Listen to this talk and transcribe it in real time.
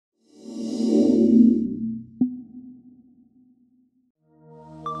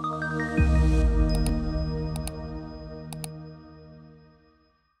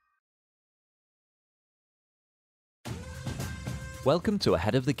Welcome to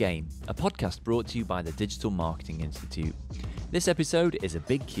Ahead of the Game, a podcast brought to you by the Digital Marketing Institute. This episode is a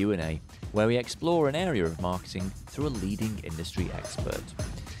big Q&A, where we explore an area of marketing through a leading industry expert.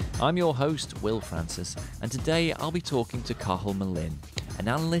 I'm your host, Will Francis, and today I'll be talking to Cathal Melinn, an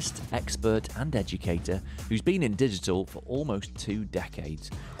analyst, expert and educator who's been in digital for almost 2 decades,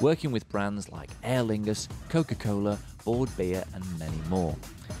 working with brands like Aer Lingus, Coca-Cola, Board Beer and many more.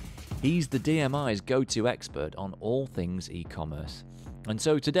 He's the DMI's go-to expert on all things e-commerce. And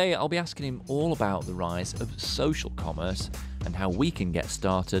so today I'll be asking him all about the rise of social commerce and how we can get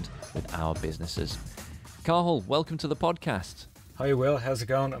started with our businesses. Cathal, welcome to the podcast. Hi Will, how's it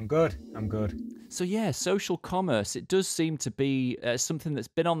going? I'm good. So yeah, social commerce, it does seem to be something that's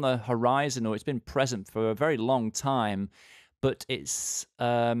been on the horizon, or it's been present for a very long time, but it's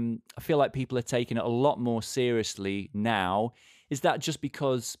I feel like people are taking it a lot more seriously now. Is that just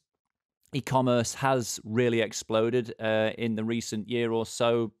because e-commerce has really exploded in the recent year or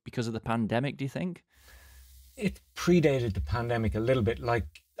so because of the pandemic, do you think? It predated the pandemic a little bit. Like,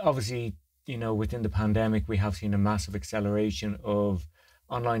 obviously, within the pandemic, we have seen a massive acceleration of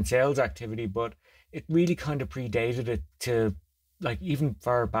online sales activity, but it really kind of predated it to, like, even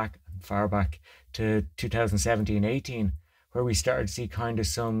far back to 2017-18, where we started to see kind of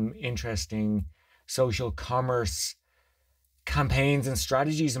some interesting social commerce campaigns and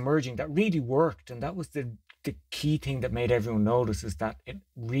strategies emerging that really worked. And that was the key thing that made everyone notice, is that it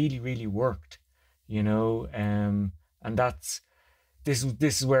really worked, and this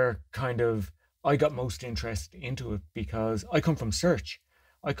is where kind of I got most interested into it, because I come from search,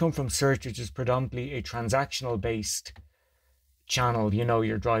 which is predominantly a transactional based channel.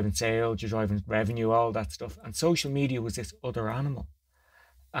 You're driving sales, you're driving revenue, all that stuff. And social media was this other animal,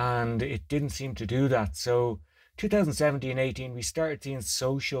 and it didn't seem to do that. So 2017-18, we started seeing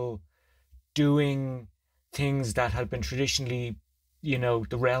social doing things that had been traditionally, the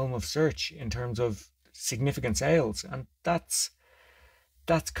realm of search in terms of significant sales. And that's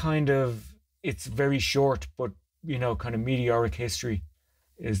kind of, it's very short, but, kind of meteoric history,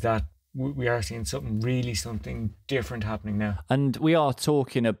 is that we are seeing something different happening now. And we are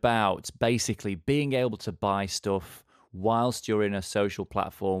talking about basically being able to buy stuff whilst you're in a social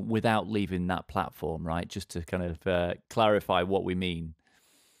platform without leaving that platform, right? Just to kind of clarify what we mean.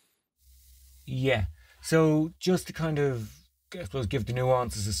 Yeah. So just to kind of, I suppose, give the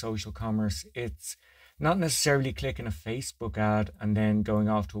nuances of social commerce, it's not necessarily clicking a Facebook ad and then going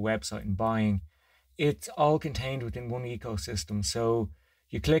off to a website and buying. It's all contained within one ecosystem. So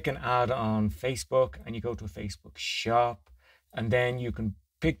you click an ad on Facebook and you go to a Facebook shop, and then you can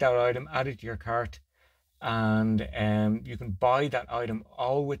pick that item, add it to your cart, and you can buy that item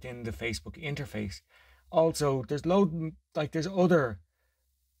all within the Facebook interface. Also, there's other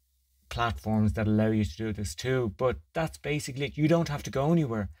platforms that allow you to do this too, but that's basically it. You don't have to go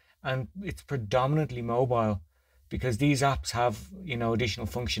anywhere, and it's predominantly mobile, because these apps have, additional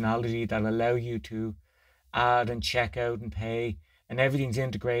functionality that allow you to add and check out and pay, and everything's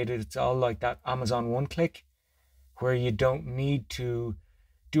integrated. It's all like that Amazon one click, where you don't need to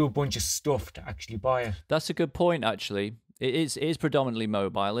do a bunch of stuff to actually buy it. That's a good point, actually. It is predominantly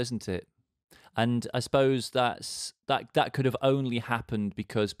mobile, isn't it? And I suppose that could have only happened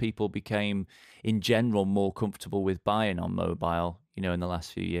because people became, in general, more comfortable with buying on mobile, in the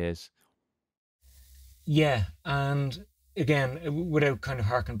last few years. Yeah, and again, without kind of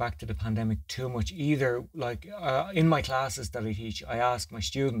harking back to the pandemic too much either, like in my classes that I teach, I ask my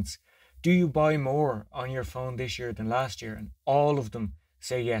students, do you buy more on your phone this year than last year? And all of them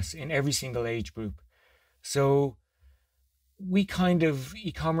say yes, in every single age group. So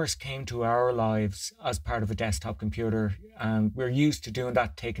e-commerce came to our lives as part of a desktop computer, and we're used to doing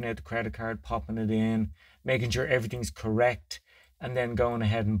that, taking out the credit card, popping it in, making sure everything's correct, and then going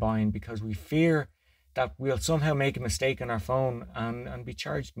ahead and buying, because we fear that we'll somehow make a mistake on our phone and be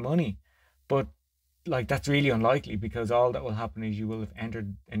charged money. But that's really unlikely, because all that will happen is you will have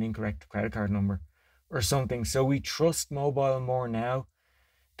entered an incorrect credit card number or something. So we trust mobile more now.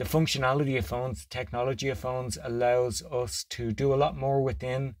 The functionality of phones, the technology of phones allows us to do a lot more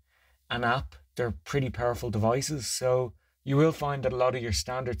within an app. They're pretty powerful devices. So you will find that a lot of your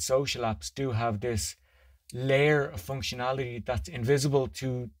standard social apps do have this layer of functionality that's invisible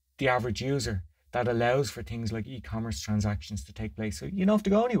to the average user, that allows for things like e-commerce transactions to take place. So you don't have to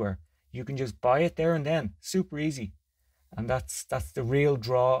go anywhere. You can just buy it there and then. Super easy. And that's the real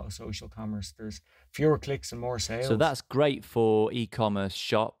draw of social commerce. There's fewer clicks and more sales. So that's great for e-commerce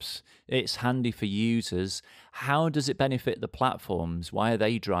shops. It's handy for users. How does it benefit the platforms? Why are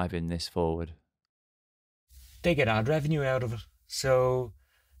they driving this forward? They get ad revenue out of it. So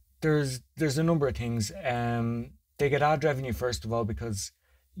there's a number of things. they get ad revenue first of all because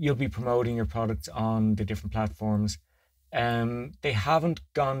you'll be promoting your products on the different platforms. They haven't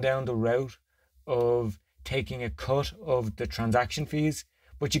gone down the route of taking a cut of the transaction fees,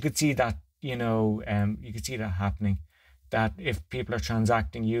 but you could see that, you could see that happening, that if people are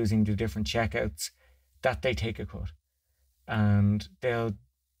transacting using the different checkouts, that they take a cut and they'll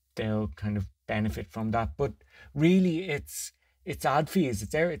kind of benefit from that. But really it's ad fees,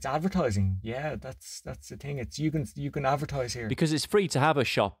 it's advertising. Yeah, that's the thing. It's you can advertise here. Because it's free to have a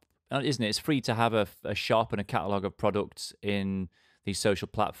shop, isn't it? It's free to have a shop and a catalogue of products in these social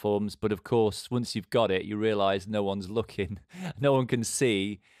platforms. But of course, once you've got it, you realise no one's looking, no one can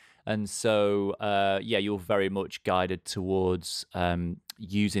see. And so, you're very much guided towards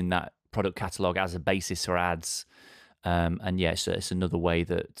using that product catalogue as a basis for ads. And yes, it's another way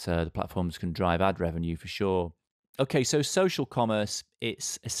that the platforms can drive ad revenue for sure. Okay, so social commerce,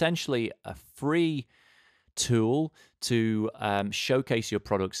 it's essentially a free tool to showcase your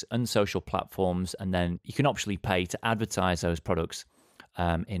products on social platforms, and then you can optionally pay to advertise those products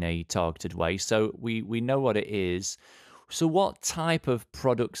in a targeted way. So we know what it is. So what type of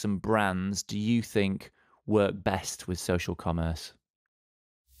products and brands do you think work best with social commerce?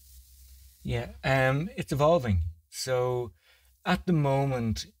 Yeah, it's evolving. So at the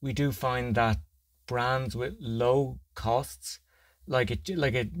moment, we do find that brands with low costs, like a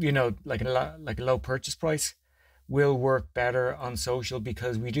low purchase price, will work better on social,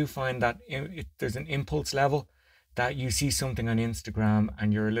 because we do find that there's an impulse level that you see something on Instagram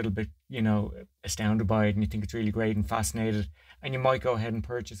and you're a little bit, astounded by it and you think it's really great and fascinated, and you might go ahead and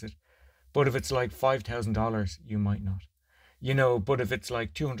purchase it. But if it's like $5,000, you might not. But if it's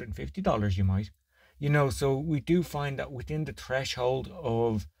like $250, you might. So we do find that within the threshold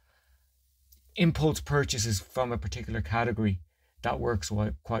of impulse purchases from a particular category, that works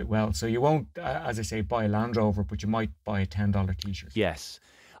quite well. So you won't, as I say, buy a Land Rover, but you might buy a $10 t-shirt. Yes.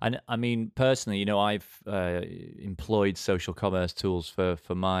 And I mean, personally, I've employed social commerce tools for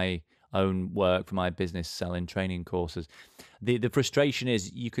my own work, for my business selling training courses. The frustration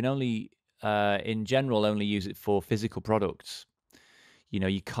is you can only, in general, only use it for physical products.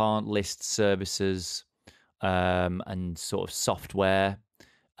 You can't list services and sort of software.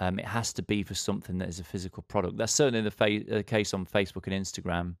 It has to be for something that is a physical product. That's certainly the case on Facebook and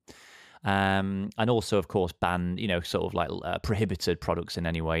Instagram. And also, of course, ban, sort of like prohibited products in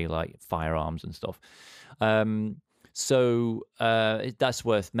any way, like firearms and stuff. So that's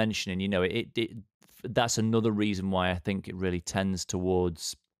worth mentioning. That's another reason why I think it really tends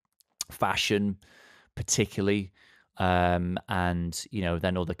towards fashion, particularly. And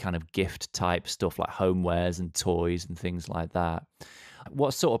then other kind of gift type stuff like homewares and toys and things like that.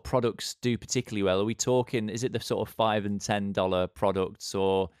 What sort of products do particularly well? Are we talking, is it the sort of $5 and $10 products,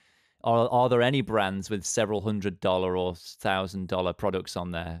 or are there any brands with several $100 or $1,000 products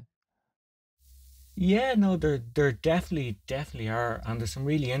on there? Yeah, no, there definitely are, and there's some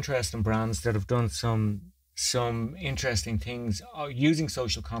really interesting brands that have done some interesting things using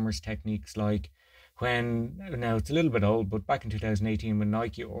social commerce techniques. Like now it's a little bit old, but back in 2018 when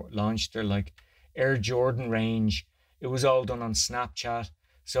Nike launched their like Air Jordan range, it was all done on Snapchat.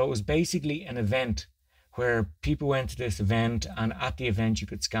 So it was basically an event where people went to this event, and at the event you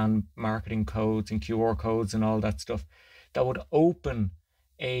could scan marketing codes and QR codes and all that stuff that would open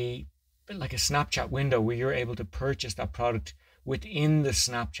a Snapchat window where you're able to purchase that product within the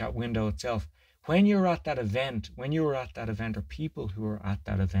Snapchat window itself. When you were at that event, or people who were at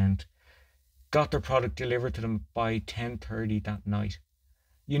that event got their product delivered to them by 10:30 that night.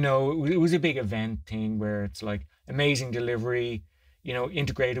 It was a big event thing where it's like amazing delivery,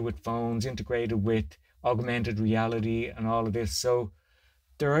 integrated with phones, integrated with augmented reality and all of this. So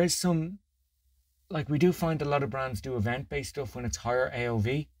there is some, we do find a lot of brands do event-based stuff when it's higher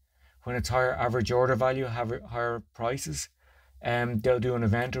AOV, when it's higher average order value, higher prices. They'll do an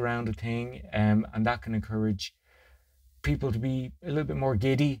event around a thing, and that can encourage people to be a little bit more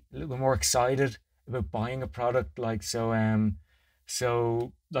giddy, a little bit more excited about buying a product. There's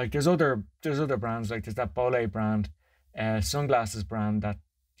other brands, like there's that Bolle brand, sunglasses brand, that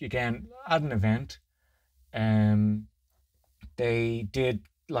again at an event, they did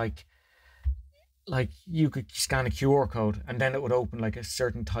like you could scan a QR code and then it would open like a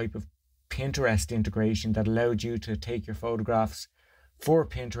certain type of Pinterest integration that allowed you to take your photographs for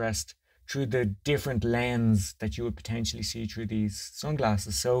Pinterest through the different lens that you would potentially see through these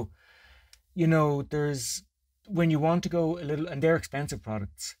sunglasses. So, there's, when you want to go a little, and they're expensive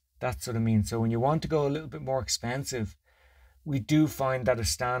products, that's what I mean. So when you want to go a little bit more expensive, we do find that a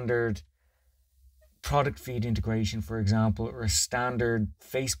standard product feed integration, for example, or a standard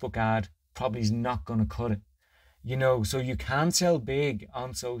Facebook ad probably is not going to cut it. So you can sell big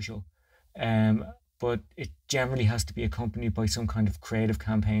on social, um, but it generally has to be accompanied by some kind of creative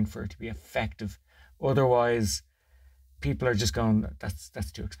campaign for it to be effective. Otherwise, people are just going,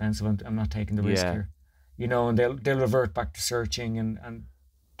 that's too expensive. I'm not taking the risk Yeah. here, and they'll revert back to searching and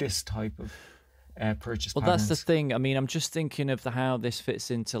this type of purchase Well, that's the patterns. thing. I mean, I'm just thinking of how this fits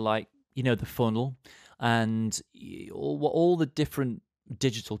into, like, the funnel, and all the different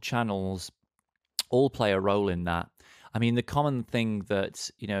digital channels all play a role in that. I mean, the common thing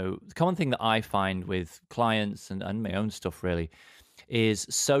that I find with clients and my own stuff really is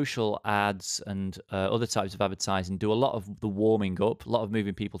social ads and other types of advertising do a lot of the warming up, a lot of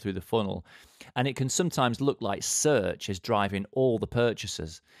moving people through the funnel. And it can sometimes look like search is driving all the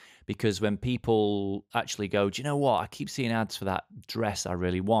purchases, because when people actually go, do you know what? I keep seeing ads for that dress I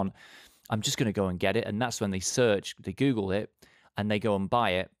really want. I'm just going to go and get it. And that's when they Google it and they go and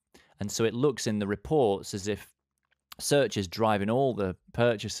buy it. And so it looks in the reports as if search is driving all the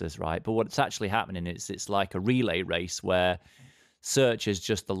purchases, right? But what's actually happening is it's like a relay race where search is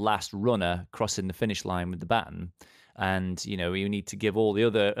just the last runner crossing the finish line with the baton. And, you need to give all the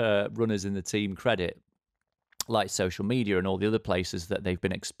other runners in the team credit, like social media and all the other places that they've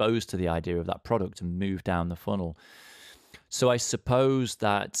been exposed to the idea of that product and moved down the funnel. So I suppose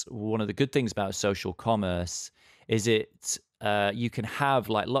that one of the good things about social commerce is you can have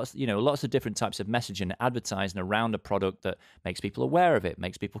like lots of different types of messaging and advertising around a product that makes people aware of it,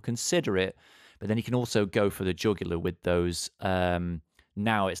 makes people consider it. But then you can also go for the jugular with those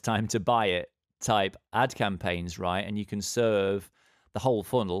now it's time to buy it type ad campaigns, right? And you can serve the whole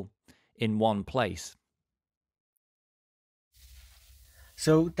funnel in one place.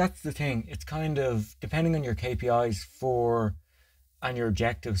 So that's the thing. It's kind of depending on your KPIs and your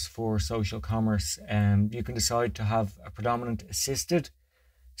objectives for social commerce. You can decide to have a predominant assisted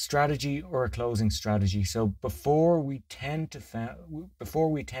strategy or a closing strategy. So before we tended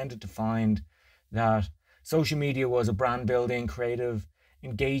to find that social media was a brand building, creative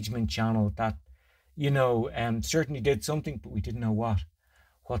engagement channel that certainly did something, but we didn't know what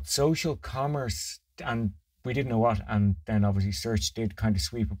social commerce, and we didn't know what, and then obviously search did kind of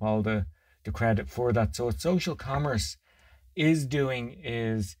sweep up all the credit for that. So what social commerce is doing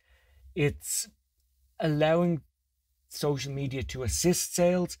is it's allowing social media to assist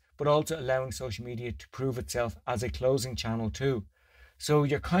sales, but also allowing social media to prove itself as a closing channel too. So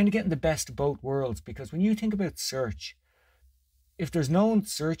you're kind of getting the best of both worlds, because when you think about search, if there's no one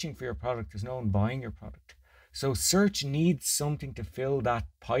searching for your product, there's no one buying your product. So search needs something to fill that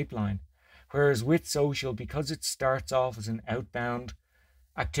pipeline. Whereas with social, because it starts off as an outbound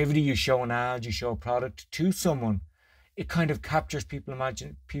activity, you show an ad, you show a product to someone, it kind of captures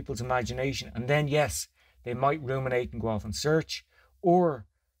people's imagination. And then, yes, they might ruminate and go off and search, or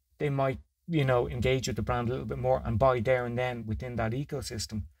they might, engage with the brand a little bit more and buy there and then within that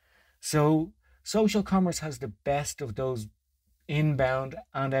ecosystem. So social commerce has the best of those inbound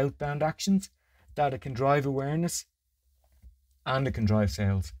and outbound actions, that it can drive awareness and it can drive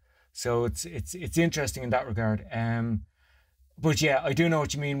sales. So it's interesting in that regard. But yeah, I do know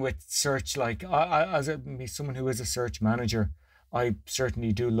what you mean with search. Like someone who is a search manager, I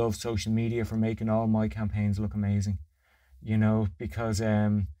certainly do love social media for making all my campaigns look amazing.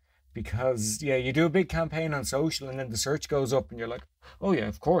 Because yeah, you do a big campaign on social and then the search goes up and you're like, oh yeah,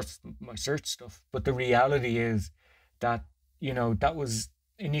 of course, my search stuff. But the reality is that, that was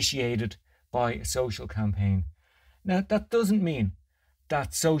initiated by a social campaign. Now, that doesn't mean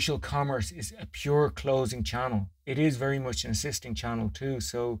that social commerce is a pure closing channel. It is very much an assisting channel too.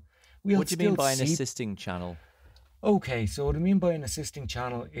 So what do you mean by an assisting channel? Okay, so what I mean by an assisting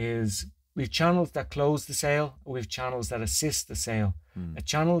channel is we have channels that close the sale, we have channels that assist the sale. A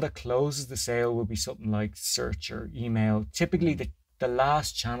channel that closes the sale will be something like search or email, typically the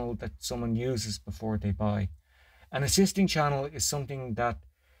last channel that someone uses before they buy. An assisting channel is something that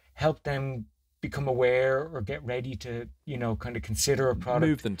help them become aware or get ready to, kind of consider a product.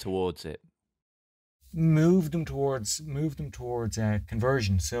 Move them towards it. Move them towards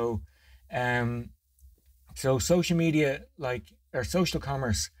conversion. So, so social media, or social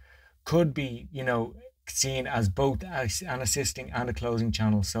commerce, could be, seen as both as an assisting and a closing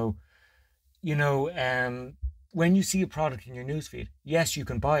channel. So, when you see a product in your newsfeed, yes, you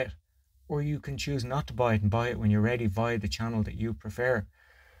can buy it, or you can choose not to buy it and buy it when you're ready via the channel that you prefer.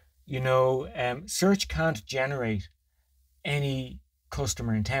 Search can't generate any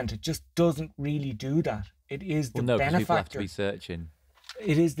customer intent. It just doesn't really do that. It is the benefactor. People have to be searching.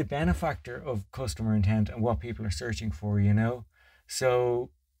 It is the benefactor of customer intent and what people are searching for,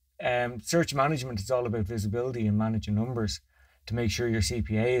 So search management is all about visibility and managing numbers to make sure your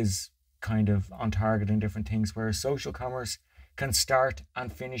CPA is kind of on target and different things, whereas social commerce can start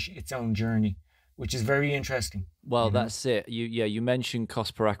and finish its own journey, which is very interesting. Well, You know? that's it. You mentioned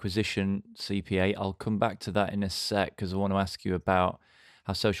cost per acquisition, CPA. I'll come back to that in a sec because I want to ask you about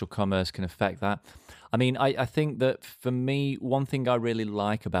how social commerce can affect that. I mean, I think that for me, one thing I really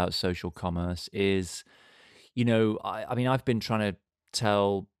like about social commerce is, I mean, I've been trying to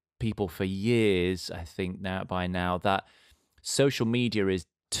tell people for years, I think now by now, that social media is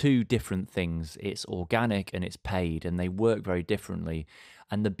two different things. It's organic and it's paid, and they work very differently.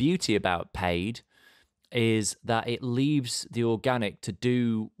 And the beauty about paid is that it leaves the organic to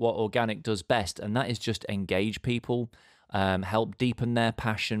do what organic does best, and that is just engage people, help deepen their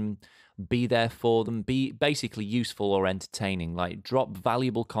passion, be there for them, be basically useful or entertaining, like drop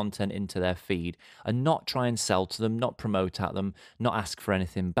valuable content into their feed and not try and sell to them, not promote at them, not ask for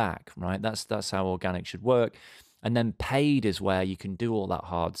anything back, right? That's how organic should work. And then paid is where you can do all that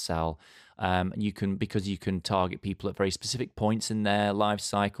hard sell. Because you can target people at very specific points in their life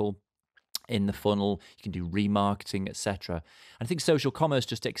cycle, in the funnel. You can do remarketing, etc. I think social commerce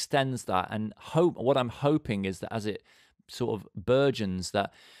just extends that. And what I'm hoping is that as it sort of burgeons,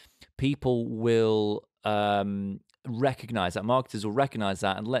 that people will recognize that, marketers will recognize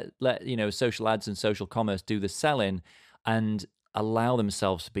that, and let social ads and social commerce do the selling, and allow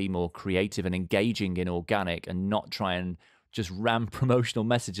themselves to be more creative and engaging in organic, and not try and just ram promotional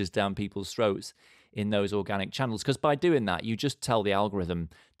messages down people's throats in those organic channels. Because by doing that, you just tell the algorithm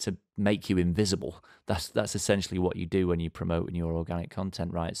to make you invisible. That's essentially what you do when you promote in your organic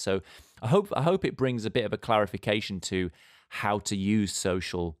content, right? So I hope it brings a bit of a clarification to how to use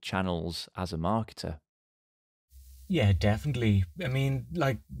social channels as a marketer. Yeah, definitely. I mean,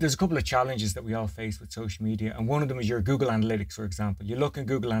 like, there's a couple of challenges that we all face with social media, and one of them is your Google Analytics, for example. You look in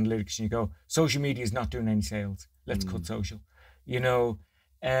Google Analytics and you go, social media is not doing any sales. Let's cut social.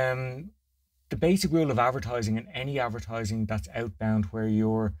 The basic rule of advertising, and any advertising that's outbound where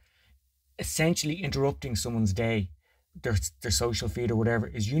you're essentially interrupting someone's day, their social feed or whatever,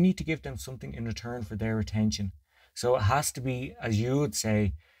 is you need to give them something in return for their attention. So it has to be, as you would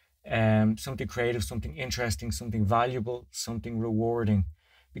say, something creative, something interesting, something valuable, something rewarding,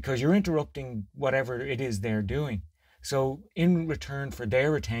 because you're interrupting whatever it is they're doing. So in return for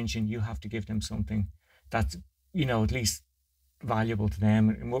their attention, you have to give them something that's, at least valuable to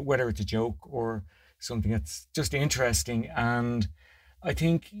them, whether it's a joke or something that's just interesting. And I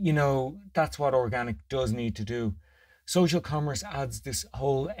think, that's what organic does need to do. Social commerce adds this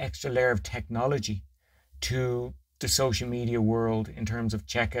whole extra layer of technology to the social media world in terms of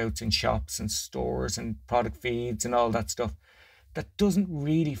checkouts and shops and stores and product feeds and all that stuff that doesn't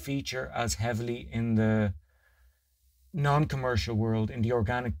really feature as heavily in the non-commercial world, in the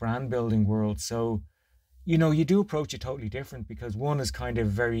organic brand building world. So, you do approach it totally different, because one is kind of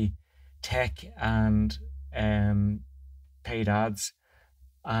very tech and paid ads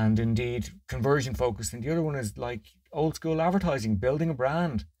and indeed conversion focused, and the other one is like old school advertising, building a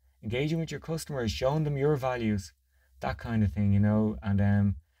brand, engaging with your customers, showing them your values, that kind of thing,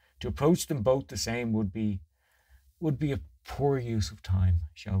 and to approach them both the same would be a poor use of time,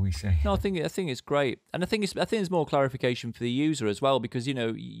 shall we say. No, I think it's great, and I think it's more clarification for the user as well, because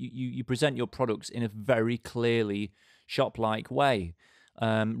you present your products in a very clearly shop-like way,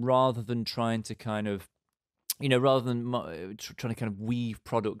 rather than trying to kind of, trying to kind of weave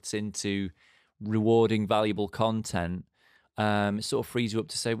products into rewarding, valuable content. It sort of frees you up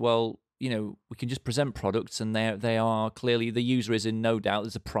to say, well, we can just present products, and they are clearly, the user is in no doubt.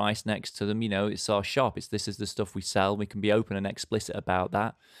 There's a price next to them. It's our shop. This is the stuff we sell. We can be open and explicit about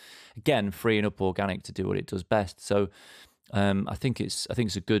that. Again, freeing up organic to do what it does best. So I think it's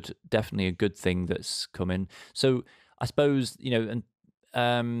definitely a good thing that's coming. So I suppose,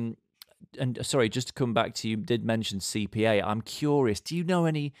 and sorry, just to come back to, you did mention CPA. I'm curious. Do you have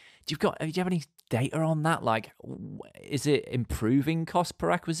any data on that? Like, is it improving cost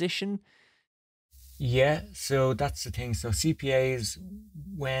per acquisition? Yeah, so that's the thing. So CPAs,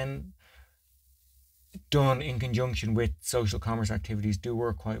 when done in conjunction with social commerce activities, do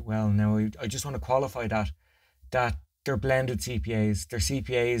work quite well. Now, I just want to qualify that they're blended CPAs. They're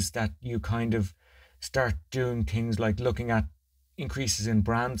CPAs that you kind of start doing things like looking at increases in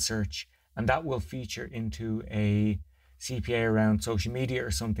brand search, and that will feature into a CPA around social media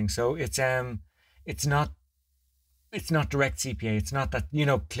or something. So it's not direct CPA. It's not that,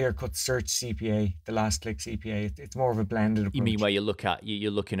 clear cut search CPA, the last click CPA. It's more of a blended approach. You mean where you're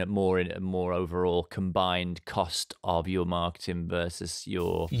looking at more overall combined cost of your marketing versus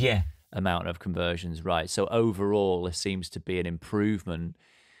your amount of conversions, right? So overall, there seems to be an improvement,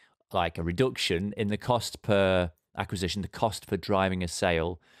 like a reduction in the cost per acquisition, the cost for driving a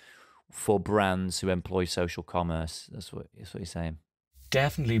sale, for brands who employ social commerce. That's what you're saying.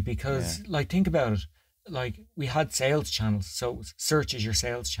 Definitely, because like, think about it. Like, we had sales channels, so search is your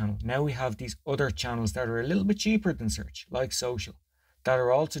sales channel. Now we have these other channels that are a little bit cheaper than search, like social, that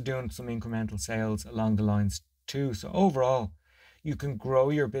are also doing some incremental sales along the lines too. So overall, you can grow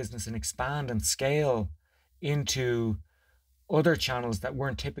your business and expand and scale into other channels that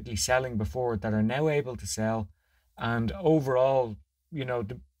weren't typically selling before, that are now able to sell. And overall, you know,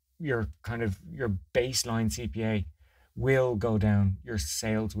 your baseline CPA will go down, your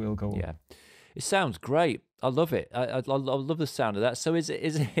sales will go up. Yeah, it sounds great. I love it. I love the sound of that. So is it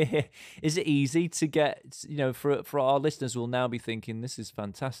is it easy to get, you know, for our listeners who will now be thinking, this is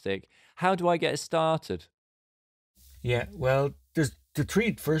fantastic, how do I get started? Yeah, well, there's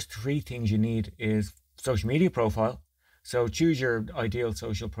the first three things you need is social media profile. So choose your ideal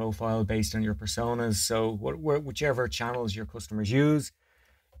social profile based on your personas. So whichever channels your customers use.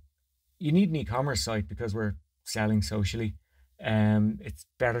 You need an e-commerce site because we're selling socially. It's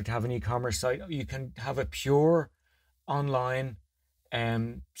better to have an e-commerce site. You can have a pure online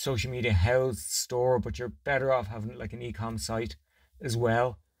social media housed store, but you're better off having like an e-com site as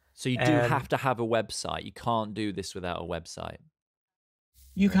well. So you do have to have a website. You can't do this without a website.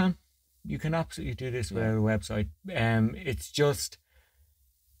 You can absolutely do this without a website. It's just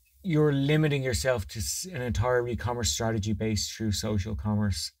you're limiting yourself to an entire e-commerce strategy based through social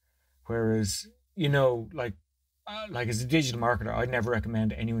commerce. Whereas, you know, like as a digital marketer, I'd never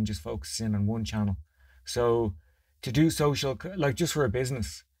recommend anyone just focus in on one channel. So to do social, like just for a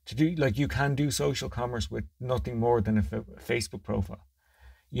business, to do, like, you can do social commerce with nothing more than a Facebook profile,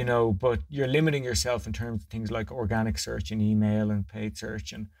 you know, but you're limiting yourself in terms of things like organic search and email and paid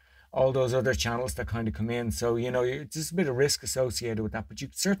search and all those other channels that kind of come in. So, you know, it's just a bit of risk associated with that, but you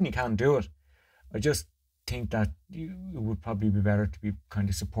certainly can do it. I just think that it would probably be better to be kind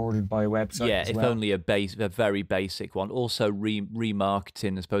of supported by a website. Yeah, if only a very basic one. Also,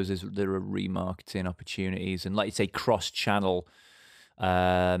 remarketing. I suppose there are remarketing opportunities, and like you say, cross-channel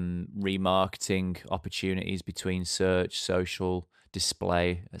remarketing opportunities between search, social,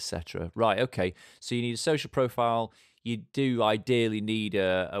 display, etc. Right. Okay. So you need a social profile. You do ideally need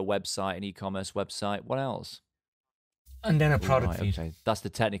a website, an e-commerce website. What else? And then a product feed. Okay. That's the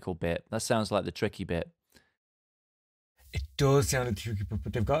technical bit. That sounds like the tricky bit. It does sound tricky,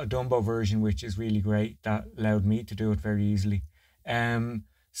 but they've got a Dumbo version, which is really great. That allowed me to do it very easily.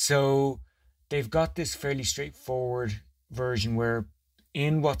 So they've got this fairly straightforward version where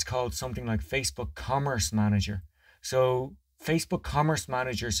in what's called something like Facebook Commerce Manager. So Facebook Commerce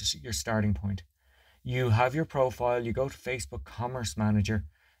Manager is your starting point. You have your profile, you go to Facebook Commerce Manager,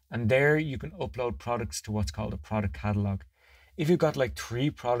 and there you can upload products to what's called a product catalog. If you've got like 3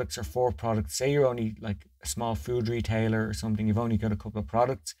 products or 4 products, say you're only like a small food retailer or something, you've only got a couple of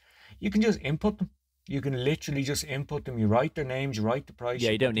products, you can just input them. You can literally just input them. You write their names, you write the price.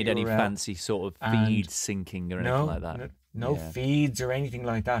 Yeah, you don't need any fancy sort of feed syncing or anything like that. No feeds or anything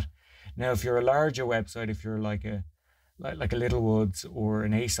like that. Now, if you're a larger website, if you're like a Littlewoods or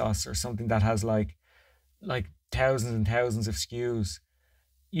an ASOS or something that has like thousands and thousands of SKUs,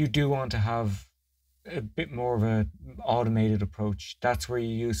 you do want to have a bit more of an automated approach. That's where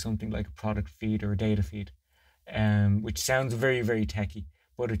you use something like a product feed or a data feed, which sounds very, very techy,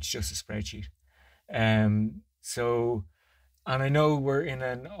 but it's just a spreadsheet. So, and I know we're in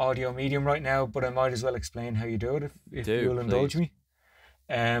an audio medium right now, but I might as well explain how you do it if you'll indulge me.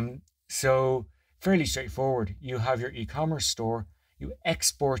 So fairly straightforward. You have your e-commerce store, you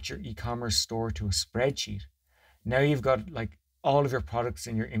export your e-commerce store to a spreadsheet. Now you've got like all of your products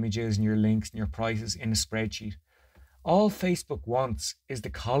and your images and your links and your prices in a spreadsheet. All Facebook wants is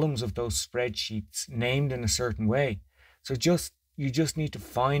the columns of those spreadsheets named in a certain way. So you just need to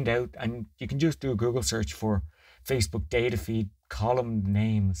find out, and you can just do a Google search for Facebook data feed column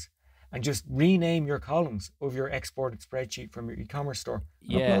names and just rename your columns of your exported spreadsheet from your e-commerce store.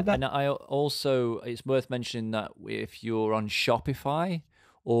 Yeah, and I also, it's worth mentioning that if you're on Shopify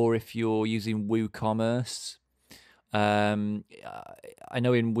or if you're using WooCommerce, I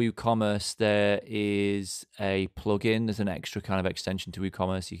know in WooCommerce there is a plugin, there's an extra kind of extension to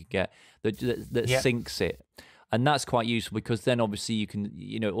WooCommerce you can get that syncs it. And that's quite useful because then obviously you can,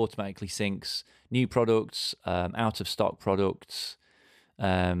 automatically syncs new products, out of stock products,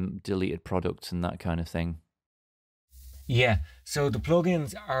 deleted products and that kind of thing. Yeah, so the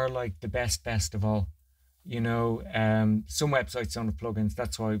plugins are like the best of all. Some websites don't have plugins.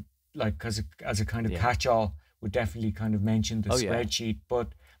 That's why, like, as a kind of catch-all, would definitely kind of mention the spreadsheet. But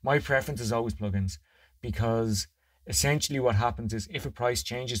my preference is always plugins, because essentially what happens is if a price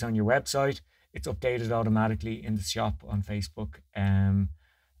changes on your website, it's updated automatically in the shop on Facebook. And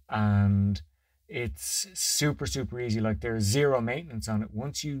and it's super, super easy. Like, there's zero maintenance on it.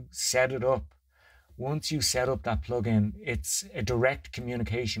 Once you set that plugin, it's a direct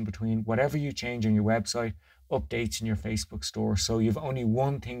communication between whatever you change on your website, updates in your Facebook store. So you've only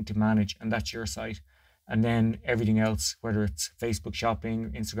one thing to manage, and that's your site. And then everything else, whether it's Facebook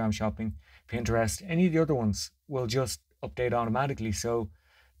shopping, Instagram shopping, Pinterest, any of the other ones, will just update automatically. So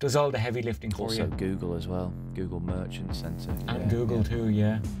does all the heavy lifting for Also you. Google as well, Google Merchant Center. And Google too,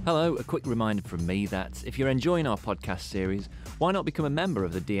 yeah. Hello, a quick reminder from me that if you're enjoying our podcast series, why not become a member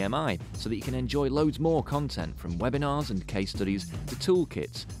of the DMI so that you can enjoy loads more content, from webinars and case studies to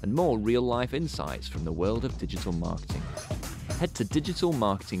toolkits and more real-life insights from the world of digital marketing. Head to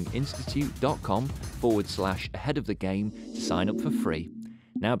digitalmarketinginstitute.com/ahead of the game to sign up for free.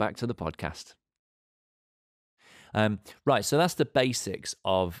 Now back to the podcast. Right, so that's the basics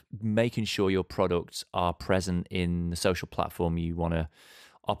of making sure your products are present in the social platform you want to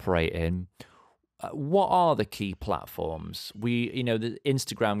operate in. What are the key platforms? The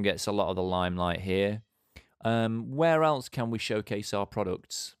Instagram gets a lot of the limelight here. Where else can we showcase our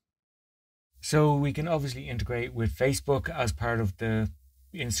products? So we can obviously integrate with Facebook as part of the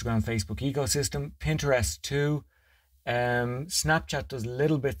Instagram Facebook ecosystem, Pinterest too. Snapchat does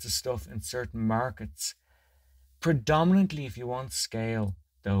little bits of stuff in certain markets. Predominantly, if you want scale,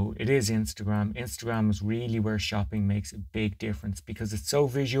 though, it is Instagram. Instagram is really where shopping makes a big difference because it's so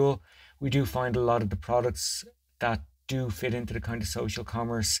visual. We do find a lot of the products that do fit into the kind of social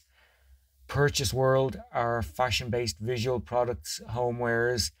commerce purchase world are fashion-based visual products,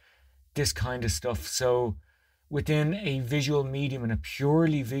 homewares, this kind of stuff. So within a visual medium and a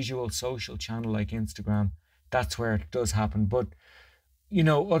purely visual social channel like Instagram, that's where it does happen. But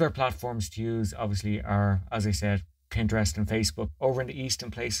other platforms to use obviously are, as I said, Pinterest and Facebook. Over in the East,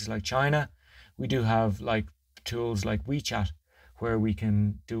 in places like China, we do have like tools like WeChat, where we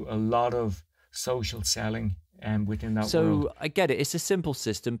can do a lot of social selling within that world. So I get it. It's a simple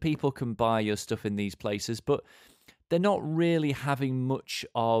system. People can buy your stuff in these places, but they're not really having much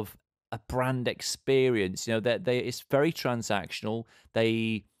of a brand experience. It's very transactional.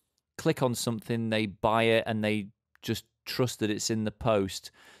 They click on something, they buy it, and they just trust that it's in the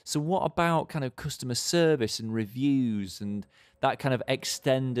post. So what about kind of customer service and reviews and that kind of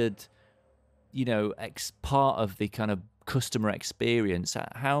extended, part of the kind of customer experience?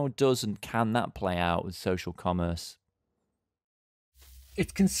 How does and can that play out with social commerce?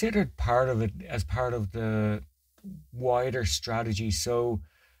 It's considered part of it as part of the wider strategy. So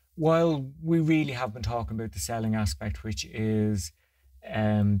while we really have been talking about the selling aspect, which is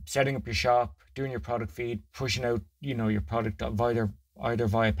setting up your shop, doing your product feed, pushing out, your product either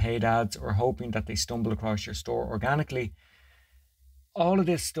via paid ads or hoping that they stumble across your store organically. All of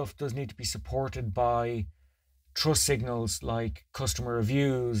this stuff does need to be supported by trust signals like customer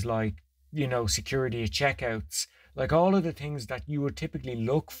reviews, like, security at checkouts, like all of the things that you would typically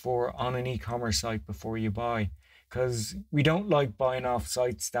look for on an e-commerce site before you buy. Because we don't like buying off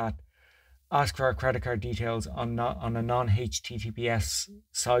sites that ask for our credit card details on a non-HTTPS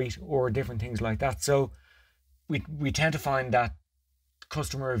site or different things like that. So we tend to find that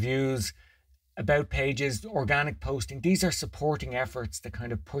customer reviews, about pages, organic posting, these are supporting efforts that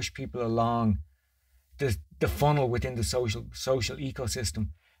kind of push people along the funnel within the social ecosystem.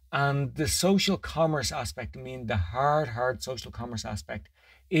 And the social commerce aspect, the hard social commerce aspect,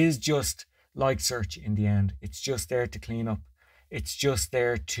 is just like search in the end. It's just there to clean up. It's just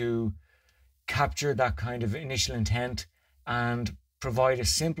there to capture that kind of initial intent and provide a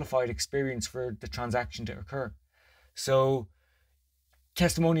simplified experience for the transaction to occur. So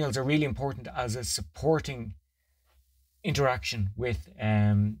testimonials are really important as a supporting interaction with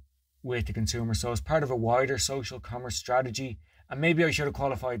the consumer. So as part of a wider social commerce strategy, and maybe I should have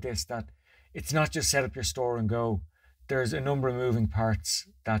qualified this, that it's not just set up your store and go. There's a number of moving parts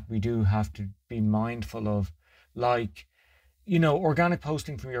that we do have to be mindful of, like, organic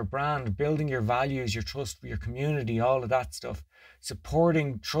posting from your brand, building your values, your trust for your community, all of that stuff,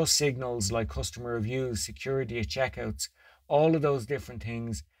 supporting trust signals like customer reviews, security at checkouts, all of those different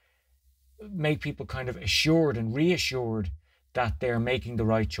things make people kind of assured and reassured that they're making the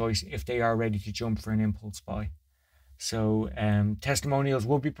right choice if they are ready to jump for an impulse buy. So testimonials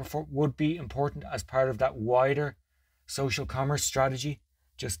would be important as part of that wider social commerce strategy,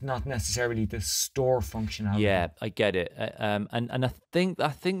 just not necessarily the store functionality. Yeah, I get it. And I think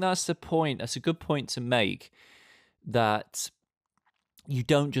that's the point. That's a good point to make, that you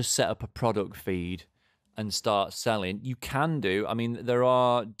don't just set up a product feed and start selling. You can do. There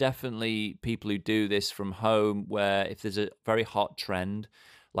are definitely people who do this from home, where if there's a very hot trend,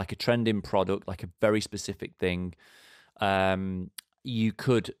 like a trending product, like a very specific thing, you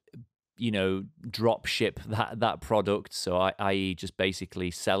could, drop ship that product. So i.e. just basically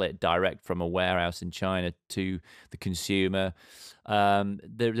sell it direct from a warehouse in China to the consumer.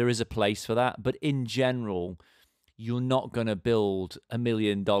 There is a place for that, but in general, you're not going to build $1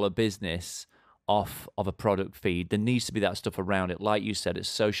 million business off of a product feed. There needs to be that stuff around it. Like you said, it's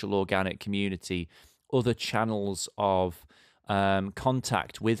social, organic community, other channels of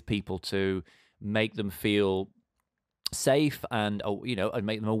contact with people to make them feel safe, and and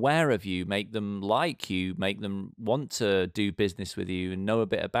make them aware of you, make them like you, make them want to do business with you and know a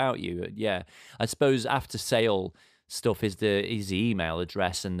bit about you. Yeah, I suppose after sale stuff is the email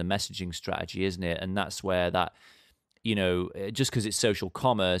address and the messaging strategy, isn't it? And that's where that, just because it's social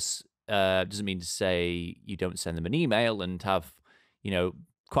commerce doesn't mean to say you don't send them an email and have,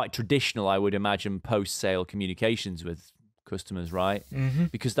 quite traditional, I would imagine, post-sale communications with customers, right? Mm-hmm.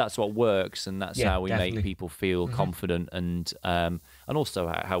 Because that's what works, and that's how we definitely make people feel confident, and also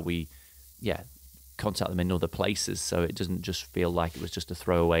how we contact them in other places, so it doesn't just feel like it was just a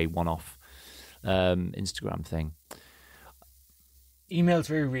throwaway one-off Instagram thing. Email's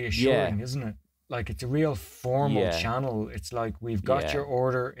very reassuring, isn't it? Like, it's a real formal channel. It's like, we've got your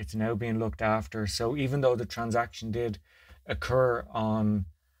order, it's now being looked after. So even though the transaction did occur on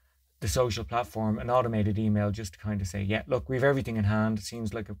the social platform, an automated email just to kind of say, yeah, look, we've everything in hand. It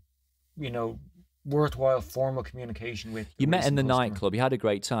seems like a, worthwhile formal communication with you met in the customer. nightclub, you had a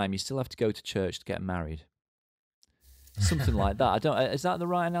great time, you still have to go to church to get married. Something like that. Is that the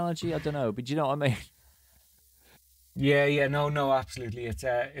right analogy? I don't know, but do you know what I mean? Yeah, no, absolutely. It's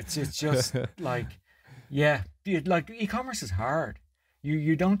just like, like e-commerce is hard.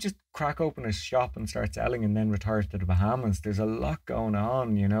 You don't just crack open a shop and start selling and then retire to the Bahamas. There's a lot going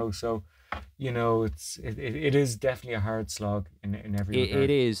on, So, it is definitely a hard slog in every regard.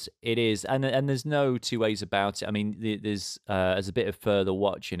 It is, and there's no two ways about it. I mean, there's as a bit of further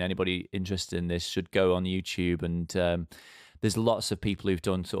watching, anybody interested in this should go on YouTube, and there's lots of people who've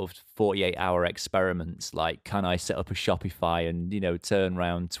done sort of 48-hour experiments, like, can I set up a Shopify and, turn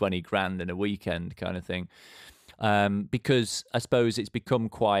around 20 grand in a weekend kind of thing. Because I suppose it's become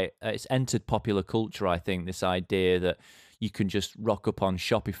it's entered popular culture, I think, this idea that you can just rock up on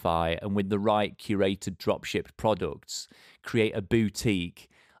Shopify and with the right curated dropshipped products, create a boutique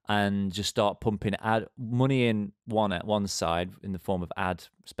and just start pumping ad money in at one side in the form of ad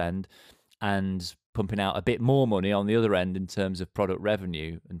spend, and pumping out a bit more money on the other end in terms of product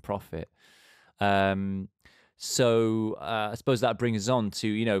revenue and profit. So I suppose that brings us on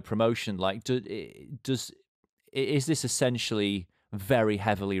to, promotion. Like, is this essentially very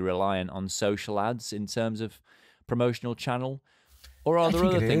heavily reliant on social ads in terms of promotional channel, or are there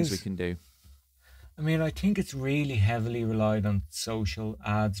other things we can do? I mean, I think it's really heavily relied on social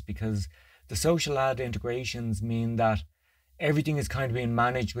ads, because the social ad integrations mean that everything is kind of being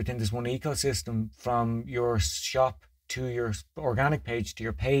managed within this one ecosystem, from your shop to your organic page to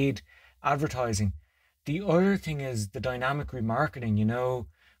your paid advertising. The other thing is the dynamic remarketing,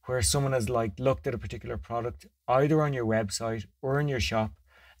 where someone has looked at a particular product either on your website or in your shop,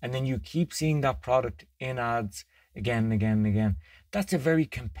 and then you keep seeing that product in ads again and again and again. That's a very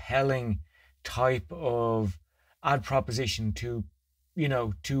compelling type of ad proposition to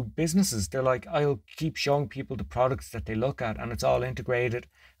businesses. They're like, I'll keep showing people the products that they look at, and it's all integrated,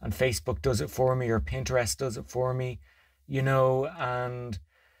 and Facebook does it for me, or Pinterest does it for me, and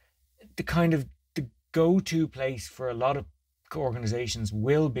the kind of the go-to place for a lot of organizations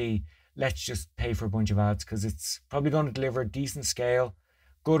will be, let's just pay for a bunch of ads, because it's probably going to deliver decent scale,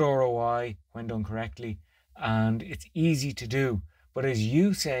 good ROI when done correctly, and it's easy to do. But as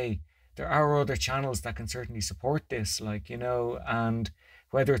you say, there are other channels that can certainly support this, and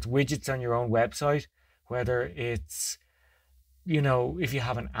whether it's widgets on your own website, whether it's, if you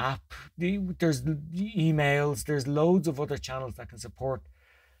have an app, there's emails, there's loads of other channels that can support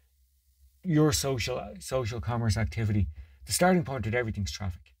your social commerce activity. The starting point with everything's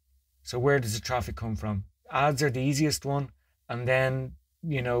traffic. So where does the traffic come from? Ads are the easiest one, and then,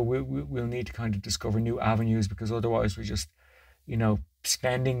 we'll need to kind of discover new avenues, because otherwise we're just,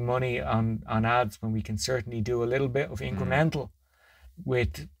 spending money on ads when we can certainly do a little bit of incremental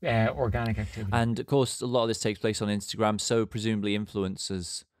with organic activity. And of course, a lot of this takes place on Instagram, so presumably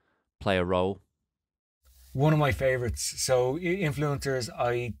influencers play a role. One of my favorites. So influencers,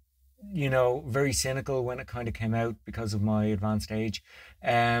 very cynical when it kind of came out because of my advanced age.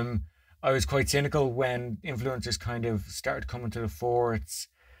 I was quite cynical when influencers kind of started coming to the fore. It's,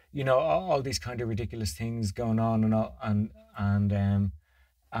 all these kind of ridiculous things going on, and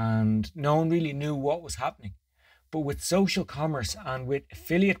no one really knew what was happening. But with social commerce and with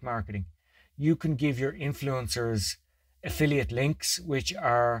affiliate marketing, you can give your influencers affiliate links, which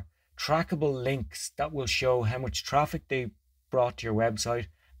are trackable links that will show how much traffic they brought to your website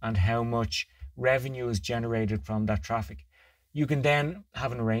and how much revenue is generated from that traffic. You can then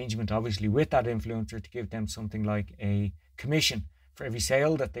have an arrangement, obviously, with that influencer to give them something like a commission for every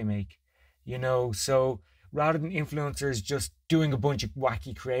sale that they make. So rather than influencers just doing a bunch of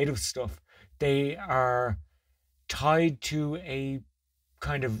wacky creative stuff, they are tied to a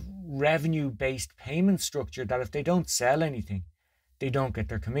kind of revenue-based payment structure that if they don't sell anything, they don't get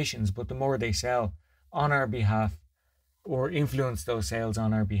their commissions. But the more they sell on our behalf or influence those sales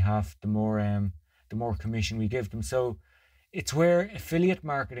on our behalf, the more commission we give them. So it's where affiliate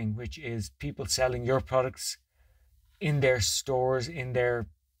marketing, which is people selling your products in their stores, in their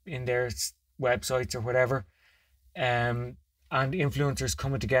websites or whatever, and influencers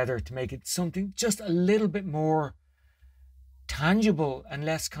coming together to make it something just a little bit more tangible and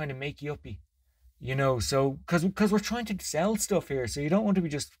less kind of makey-uppy, so because we're trying to sell stuff here, so you don't want to be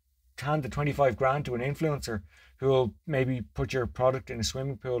just hand the 25 grand to an influencer who will maybe put your product in a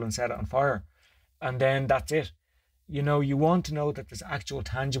swimming pool and set it on fire and then that's it. You want to know that there's actual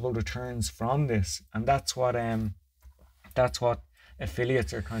tangible returns from this, and that's what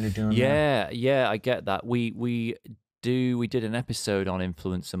affiliates are kind of doing. Yeah, I get that. We did an episode on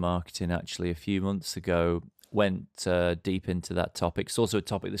influencer marketing actually a few months ago. Went deep into that topic. It's also a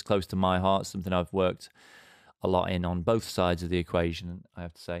topic that's close to my heart, something I've worked a lot in on both sides of the equation, I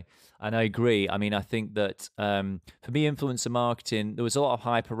have to say. And I agree. I mean, I think that for me, influencer marketing, there was a lot of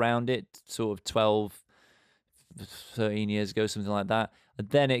hype around it, sort of 12, 13 years ago, something like that. And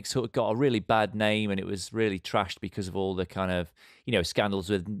then it sort of got a really bad name and it was really trashed because of all the kind of, scandals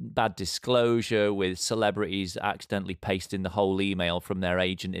with bad disclosure, with celebrities accidentally pasting the whole email from their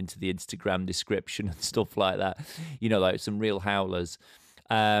agent into the Instagram description and stuff like that, like some real howlers.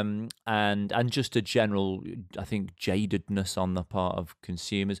 And just a general, I think, jadedness on the part of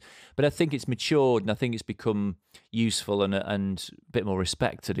consumers. But I think it's matured, and I think it's become useful and a bit more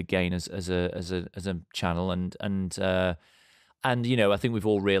respected again as a channel. And I think we've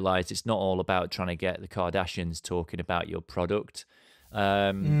all realised it's not all about trying to get the Kardashians talking about your product.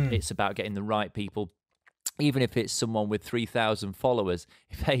 It's about getting the right people. Even if it's someone with 3,000 followers,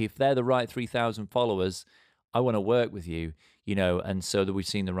 if they're the right 3,000 followers, I want to work with you. And so that we've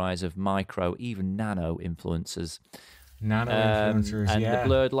seen the rise of micro, even nano influencers. And the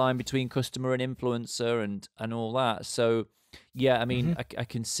blurred line between customer and influencer and all that. So, yeah, I mean, I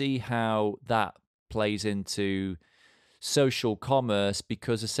can see how that plays into social commerce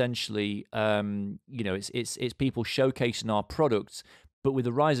because essentially, it's people showcasing our products, but with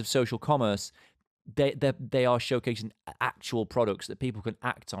the rise of social commerce, they are showcasing actual products that people can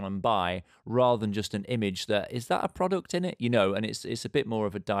act on and buy rather than just an image that is that a product in it, and it's a bit more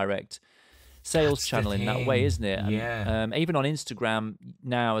of a direct sales channel in that way, isn't it? Yeah. And, even on Instagram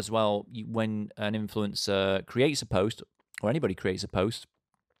now as well, when an influencer creates a post or anybody creates a post,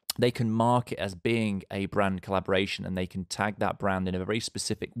 they can mark it as being a brand collaboration and they can tag that brand in a very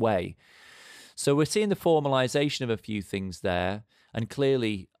specific way. So we're seeing the formalization of a few things there, and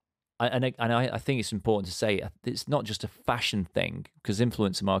clearly. And I think it's important to say it's not just a fashion thing, because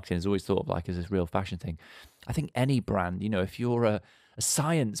influencer marketing is always thought of like as a real fashion thing. I think any brand, if you're a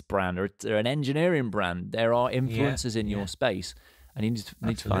science brand or an engineering brand, there are influencers in your space, and you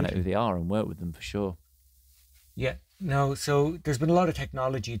need to find out who they are and work with them for sure. Yeah, no, so there's been a lot of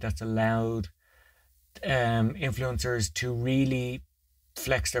technology that's allowed influencers to really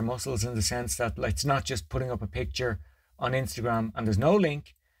flex their muscles in the sense that it's not just putting up a picture on Instagram and there's no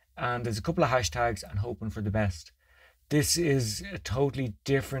link, and there's a couple of hashtags and hoping for the best. This is a totally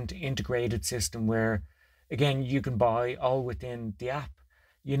different integrated system where, again, you can buy all within the app,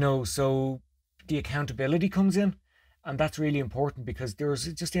 so the accountability comes in, and that's really important because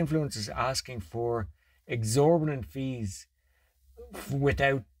there's just influencers asking for exorbitant fees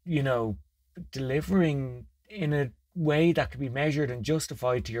without, delivering in a way that can be measured and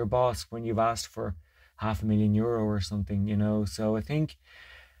justified to your boss when you've asked for €500,000 or something, so I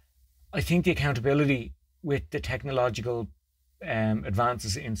think the accountability with the technological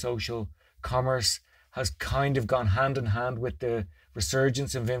advances in social commerce has kind of gone hand in hand with the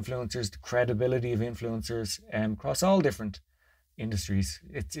resurgence of influencers, the credibility of influencers across all different industries.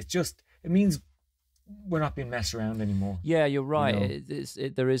 It means we're not being messed around anymore. Yeah, you're right.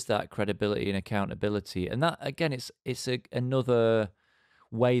 There is that credibility and accountability, and that again, it's another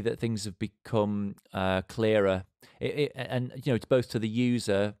way that things have become clearer. And it's both to the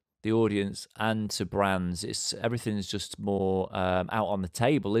user, the audience, and to brands. Everything's just more out on the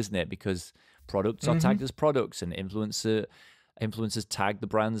table, isn't it? Because products are tagged as products, and influencers tag the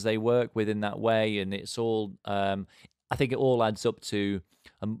brands they work with in that way, and it's all I think it all adds up to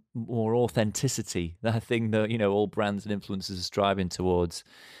a more authenticity. That thing that, all brands and influencers are striving towards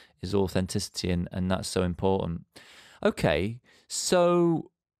is authenticity, and that's so important. Okay,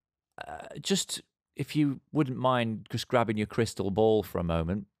 so just if you wouldn't mind just grabbing your crystal ball for a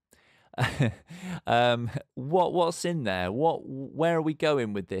moment, what's in there? Where are we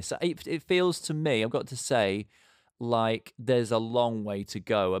going with this? It feels to me, I've got to say, like there's a long way to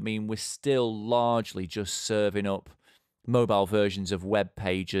go. I mean, we're still largely just serving up mobile versions of web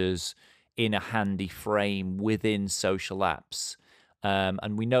pages in a handy frame within social apps. And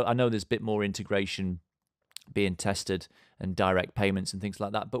I know there's a bit more integration being tested and direct payments and things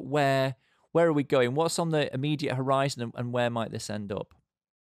like that. But where are we going? What's on the immediate horizon, and where might this end up?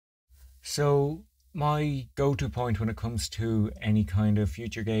 So my go-to point when it comes to any kind of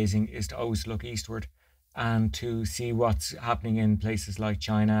future gazing is to always look eastward and to see what's happening in places like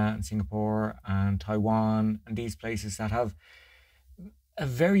China and Singapore and Taiwan and these places that have a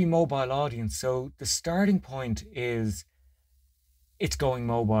very mobile audience. So the starting point is it's going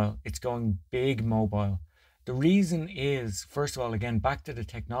mobile. It's going big mobile. The reason is, first of all, again, back to the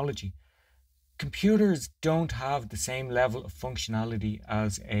technology. Computers don't have the same level of functionality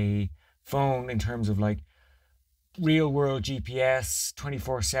as a phone in terms of like real world GPS,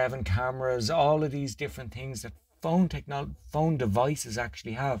 24/7 cameras, all of these different things that phone devices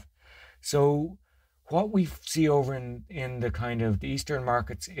actually have. So what we see over in the kind of the Eastern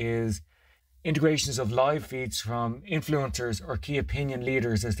markets is integrations of live feeds from influencers or key opinion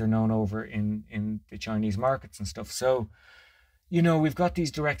leaders, as they're known over in the Chinese markets and stuff. So, we've got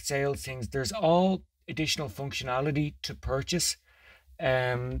these direct sales things. There's all additional functionality to purchase.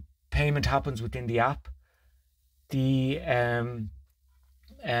 Payment happens within the app. There's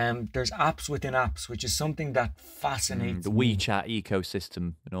apps within apps, which is something that fascinates the me. WeChat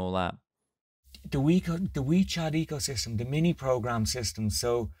ecosystem and all that. The WeChat ecosystem, the mini program system.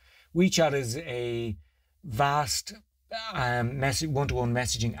 So WeChat is a vast one-to-one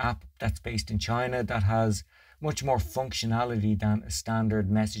messaging app that's based in China that has much more functionality than a standard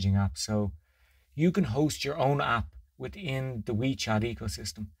messaging app. So you can host your own app within the WeChat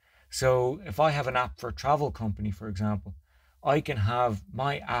ecosystem. So if I have an app for a travel company, for example, I can have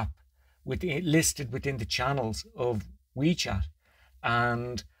my app listed within the channels of WeChat,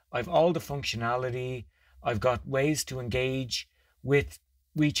 and I've all the functionality. I've got ways to engage with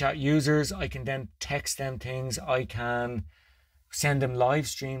WeChat users. I can then text them things. I can send them live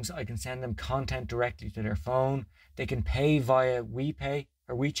streams. I can send them content directly to their phone. They can pay via WePay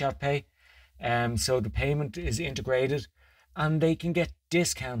or WeChat Pay. So the payment is integrated and they can get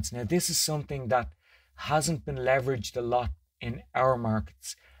discounts. Now, this is something that hasn't been leveraged a lot in our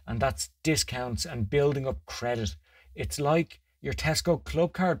markets, and that's discounts and building up credit. It's like your Tesco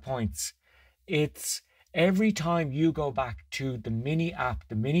Club Card points. It's every time you go back to the mini app,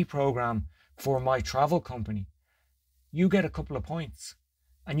 the mini program for my travel company, you get a couple of points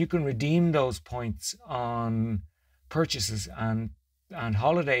and you can redeem those points on purchases and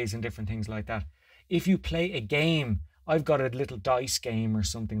holidays and different things like that. If you play a game, I've got a little dice game or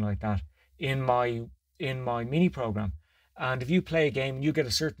something like that in my mini program. And if you play a game and you get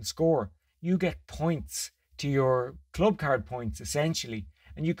a certain score, you get points to your club card points essentially,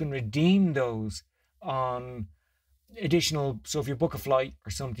 and you can redeem those on additional. So if you book a flight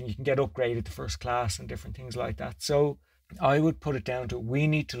or something, you can get upgraded to first class and different things like that. So I would put it down to, we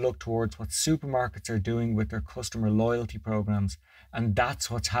need to look towards what supermarkets are doing with their customer loyalty programs, and that's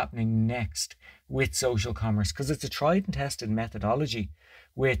what's happening next with social commerce, because it's a tried and tested methodology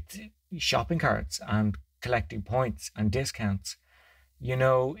with shopping carts and collecting points and discounts.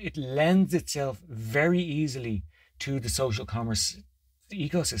 It lends itself very easily to the social commerce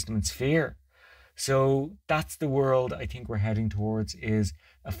ecosystem and sphere. So that's the world I think we're heading towards, is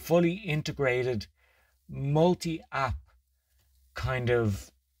a fully integrated multi-app kind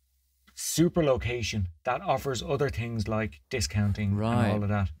of super location that offers other things like discounting and all of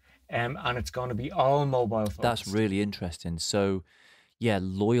that. And it's going to be all mobile focused. That's really interesting. So yeah,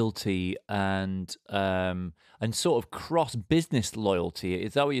 loyalty and sort of cross-business loyalty.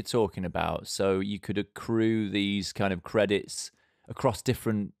 Is that what you're talking about? So you could accrue these kind of credits across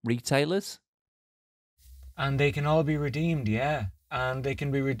different retailers? And they can all be redeemed, yeah. And they can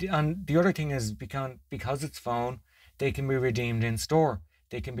be redeemed. And the other thing is, because it's phone, they can be redeemed in store.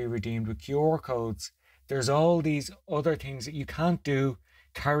 They can be redeemed with QR codes. There's all these other things that you can't do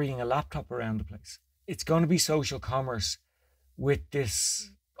carrying a laptop around the place. It's going to be social commerce with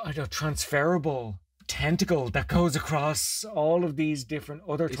this, transferable tentacle that goes across all of these different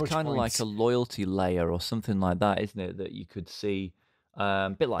other touch points. It's kind of like a loyalty layer or something like that, isn't it? That you could see, a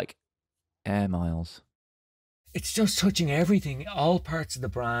bit like air miles. it's just touching everything, all parts of the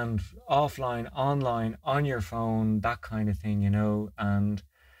brand, offline, online, on your phone, that kind of thing, and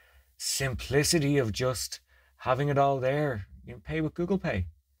simplicity of just having it all there. Pay with Google Pay,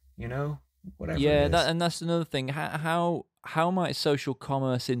 you know, whatever it Yeah, is. that's another thing. How might social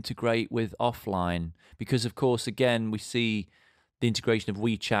commerce integrate with offline? Because of course, again, we see the integration of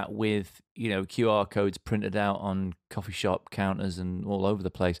WeChat with QR codes printed out on coffee shop counters and all over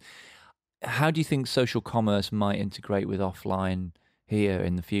the place. How do you think social commerce might integrate with offline here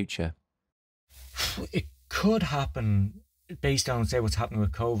in the future? It could happen based on, say, what's happening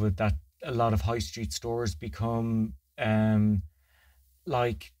with COVID, that a lot of high street stores become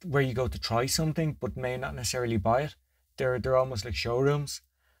like where you go to try something but may not necessarily buy it. They're almost like showrooms.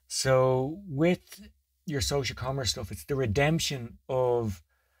 So with your social commerce stuff, it's the redemption of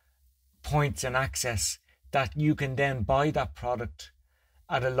points and access that you can then buy that product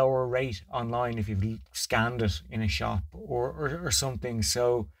at a lower rate online if you've scanned it in a shop or something.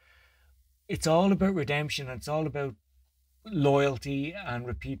 So it's all about redemption, and it's all about loyalty and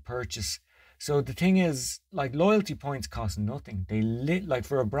repeat purchase. So the thing is, like, loyalty points cost nothing. Like,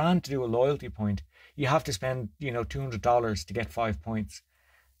 for a brand to do a loyalty point, you have to spend $200 to get 5 points.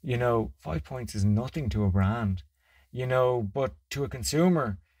 5 points is nothing to a brand. But to a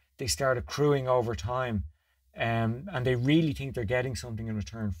consumer, they start accruing over time, and they really think they're getting something in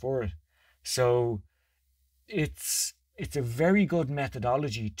return for it. So it's a very good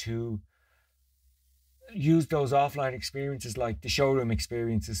methodology to use those offline experiences, like the showroom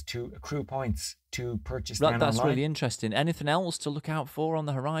experiences, to accrue points to purchase then That's online. really interesting. Anything else to look out for on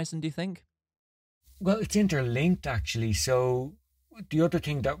the horizon, do you think? Well, it's interlinked actually. So the other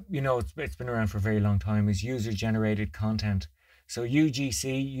thing that, it's been around for a very long time is user generated content. So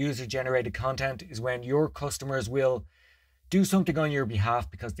UGC, user generated content, is when your customers will do something on your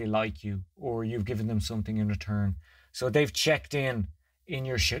behalf because they like you or you've given them something in return. So they've checked in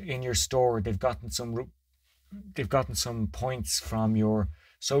your store, they've gotten some points from your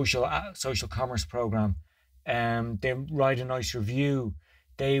social commerce program. They write a nice review.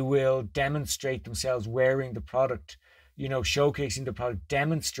 They will demonstrate themselves wearing the product, showcasing the product,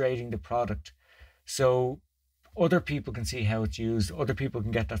 demonstrating the product. So other people can see how it's used. Other people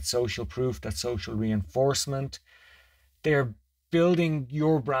can get that social proof, that social reinforcement. They're building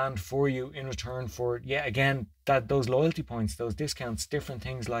your brand for you in return for, yeah, again, that those loyalty points, those discounts, different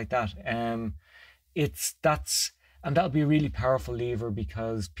things like that. And that'll be a really powerful lever,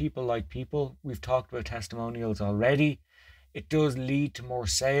 because people like people. We've talked about testimonials already. It does lead to more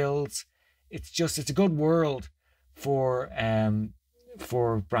sales. It's a good world for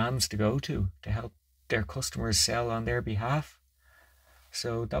brands to go to help their customers sell on their behalf.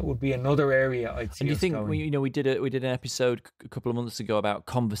 So that would be another area I'd see. And do you us think going. we did an episode a couple of months ago about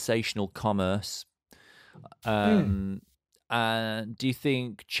conversational commerce? And do you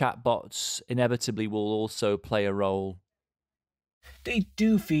think chatbots inevitably will also play a role? They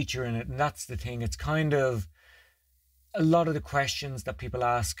do feature in it, and that's the thing. It's kind of a lot of the questions that people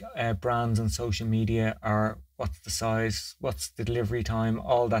ask brands on social media are, what's the size, what's the delivery time,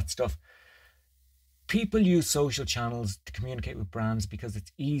 all that stuff. People use social channels to communicate with brands because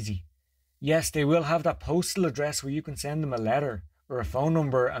it's easy. Yes, they will have that postal address where you can send them a letter or a phone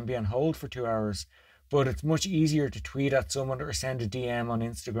number and be on hold for 2 hours, but it's much easier to tweet at someone or send a DM on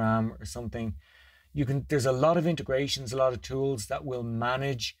Instagram or something. There's a lot of integrations, a lot of tools that will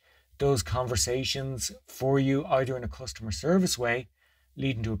manage those conversations for you, either in a customer service way,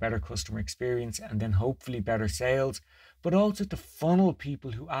 leading to a better customer experience and then hopefully better sales, but also to funnel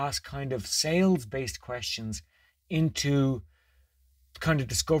people who ask kind of sales-based questions into kind of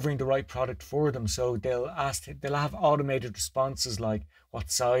discovering the right product for them. So they'll have automated responses like,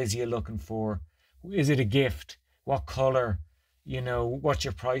 what size are you looking for? Is it a gift? What color? What's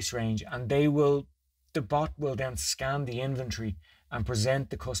your price range? And the bot will then scan the inventory and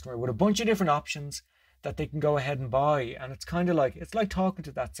present the customer with a bunch of different options that they can go ahead and buy. And it's like talking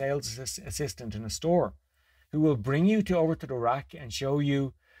to that sales assistant in a store, who will bring you over to the rack and show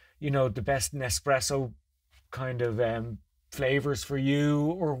you, the best Nespresso kind of flavors for you,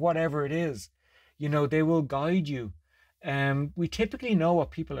 or whatever it is. They will guide you. We typically know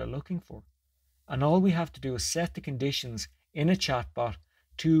what people are looking for, and all we have to do is set the conditions in a chatbot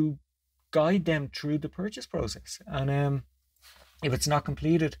to guide them through the purchase process. And if it's not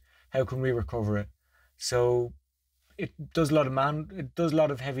completed, how can we recover it? So it does a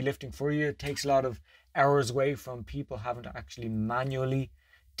lot of heavy lifting for you. It takes a lot of hours away from people having to actually manually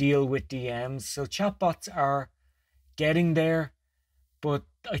deal with DMs. So chatbots are getting there, but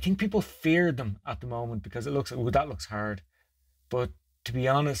I think people fear them at the moment because it looks like, that looks hard. But to be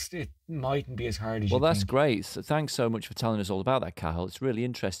honest, it mightn't be as hard as Well, you that's think. great. So thanks so much for telling us all about that, Cathal. It's really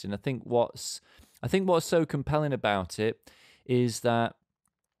interesting. I think what's so compelling about it is that,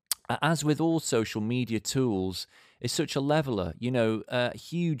 as with all social media tools, it's such a leveler.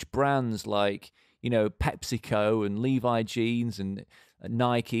 Huge brands like PepsiCo and Levi Jeans and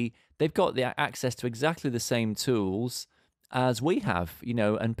Nike, they've got the access to exactly the same tools as we have.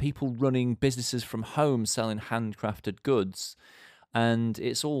 And people running businesses from home selling handcrafted goods, and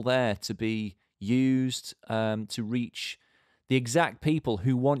it's all there to be used to reach the exact people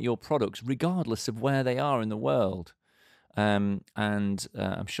who want your products, regardless of where they are in the world. And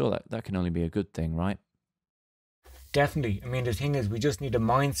I'm sure that can only be a good thing, right? Definitely. I mean, the thing is, we just need a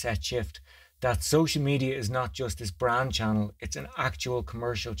mindset shift that social media is not just this brand channel, it's an actual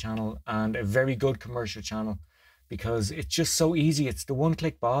commercial channel, and a very good commercial channel, because it's just so easy. It's the one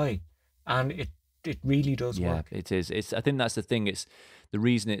click buy, and it really does Yeah, work. it is. I think that's the thing. It's the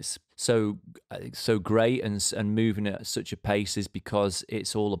reason it's so great and moving at such a pace is because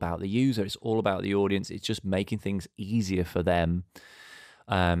it's all about the user. It's all about the audience. It's just making things easier for them.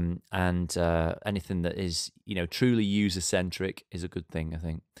 And anything that is truly user centric is a good thing, I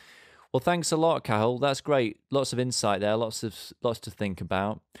think. Well, thanks a lot, Cathal. That's great. Lots of insight there. Lots to think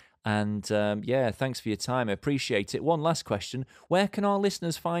about. And yeah, thanks for your time. I appreciate it. One last question: where can our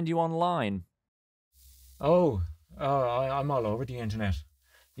listeners find you online? Oh, I'm all over the internet.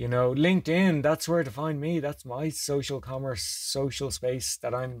 LinkedIn, that's where to find me. That's my social commerce, social space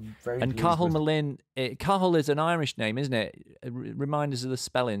that I'm very And pleased Cathal with. Melinn, Cathal is an Irish name, isn't it? Remind us of the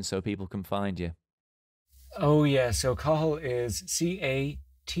spelling so people can find you. Oh, yeah. So Cathal is Yes.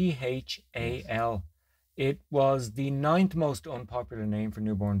 Cathal. It was the ninth most unpopular name for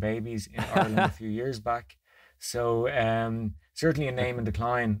newborn babies in Ireland a few years back. So certainly a name in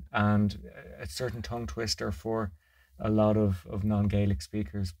decline, and a certain tongue twister for a lot of non-Gaelic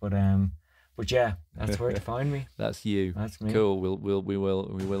speakers. But yeah, that's where to find me. That's you. That's me. Cool. We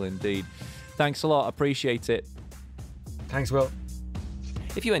will indeed. Thanks a lot. Appreciate it. Thanks, Will.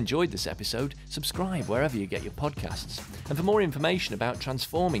 If you enjoyed this episode, subscribe wherever you get your podcasts. And for more information about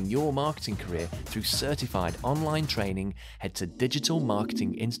transforming your marketing career through certified online training, head to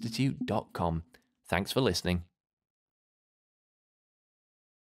digitalmarketinginstitute.com. Thanks for listening.